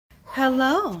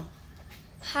Hello.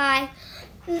 Hi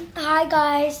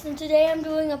guys, and today I'm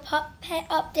doing a pet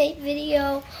update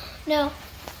video. Now,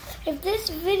 if this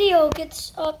video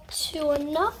gets up to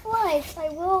enough likes, I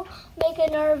will make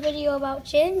another video about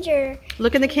Ginger.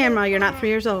 Look in the camera, you're not 3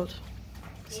 years old.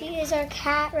 She is our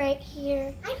cat right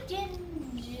here. I'm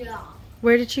Ginger.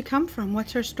 Where did she come from?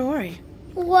 What's her story?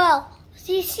 Well,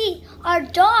 you see, our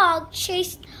dog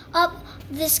chased up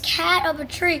this cat up a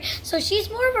tree, so she's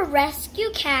more of a rescue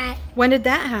cat. When did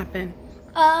that happen?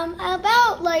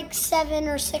 About like 7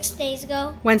 or 6 days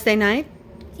ago. Wednesday night?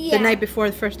 Yeah. The night before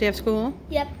the first day of school?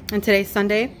 Yep. And today's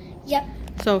Sunday? Yep.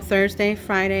 So Thursday,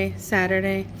 Friday,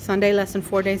 Saturday, Sunday, less than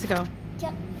 4 days ago.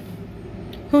 Yep.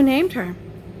 Who named her?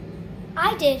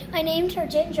 I did. I named her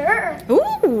Ginger.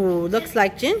 Ooh, looks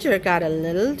like Ginger got a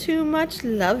little too much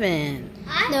loving.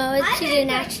 No, she didn't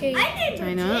actually.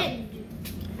 I know.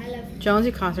 I love her.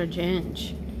 Jonesy calls her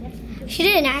Ginge. She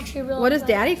didn't actually really. What does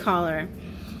Daddy call her?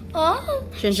 Oh,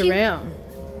 Ginger Ale.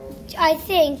 I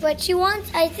think, but she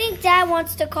wants. I think Dad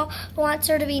wants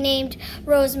her to be named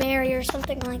Rosemary or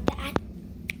something like that.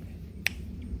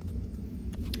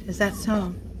 Is that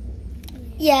so?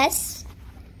 Yes.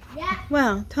 Yeah.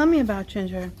 Well, tell me about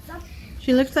Ginger.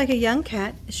 She looks like a young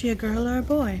cat. Is she a girl or a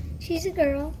boy? She's a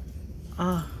girl.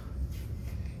 Oh.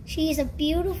 She's a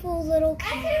beautiful little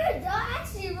cat. I'm not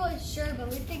actually really sure, but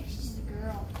we think she's a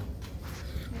girl.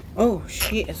 Oh,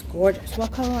 she is gorgeous.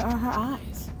 What color are her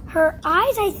eyes? Her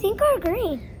eyes, I think, are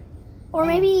green, or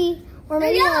maybe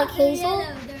like hazel.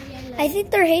 They're yellow. I think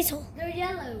they're hazel. They're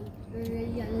yellow. They're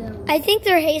yellow. I think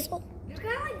they're hazel. They're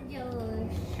kind of like yellow.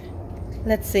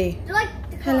 Let's see. They're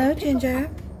like the Hello, color. Ginger.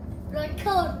 They're like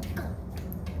colored.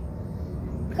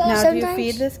 Now, do you Sometimes-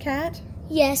 feed this cat?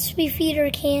 Yes, we feed her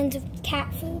cans of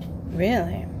cat food.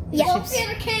 Really? Yes. Don't feed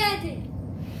her candy.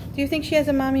 Do you think she has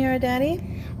a mommy or a daddy?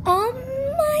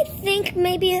 I think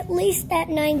maybe at least at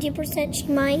 90% she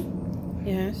might.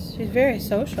 Yes, she's very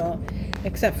social,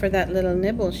 except for that little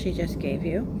nibble she just gave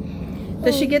you.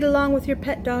 Does she get along with your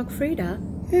pet dog, Frida?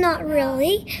 Not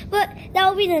really, but that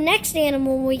will be the next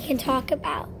animal we can talk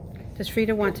about. Does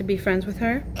Frida want to be friends with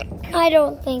her? I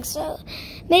don't think so.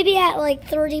 Maybe at like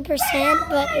 30%,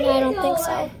 but I don't think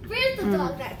so. Where's the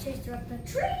dog that chased her up the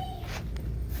tree?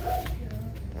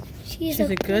 She's She's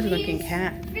a good-looking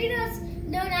cat. Frida's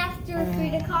known after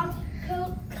Frida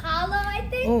Kahlo, I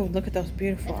think. Oh, look at those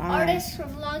beautiful eyes. Artist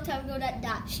from a long time ago that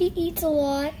died. She eats a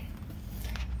lot.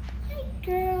 Hi,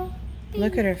 girl.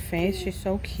 Look at her face. She's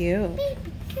so cute.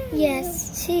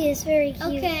 Yes, she is very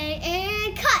cute. Okay,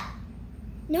 and cut.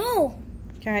 No. All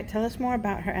right, tell us more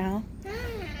about her, Al.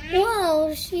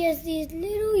 Well, she has these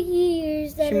little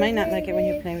ears that She are might not very like it when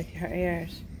you big. play with her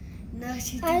ears. No,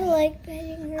 she's I like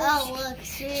petting her. Oh, look,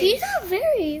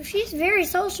 She's very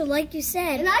social, like you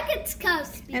said. And I can kind of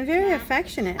speak. And very now.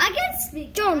 affectionate. I can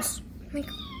speak. Jones.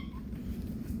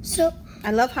 So,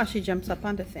 I love how she jumps up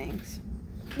onto things.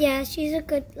 yeah, she's a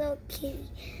good little kitty.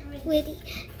 Witty.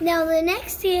 Now, the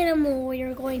next animal we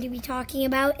are going to be talking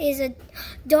about is a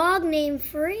dog named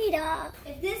Frida.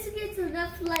 If this gets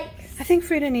enough likes. I think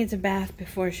Frida needs a bath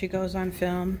before she goes on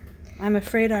film. I'm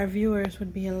afraid our viewers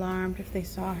would be alarmed if they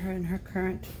saw her in her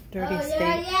current dirty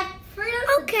state. Yeah. Frida's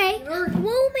Okay, dirty.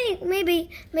 we'll make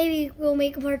maybe we'll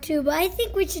make a part 2, but I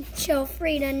think we should show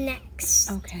Frida next.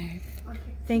 Okay.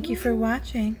 Thank you for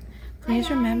watching. Please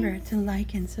remember to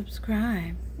like and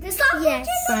subscribe. This song Yes.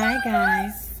 Bye,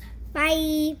 guys.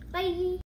 Bye. Bye.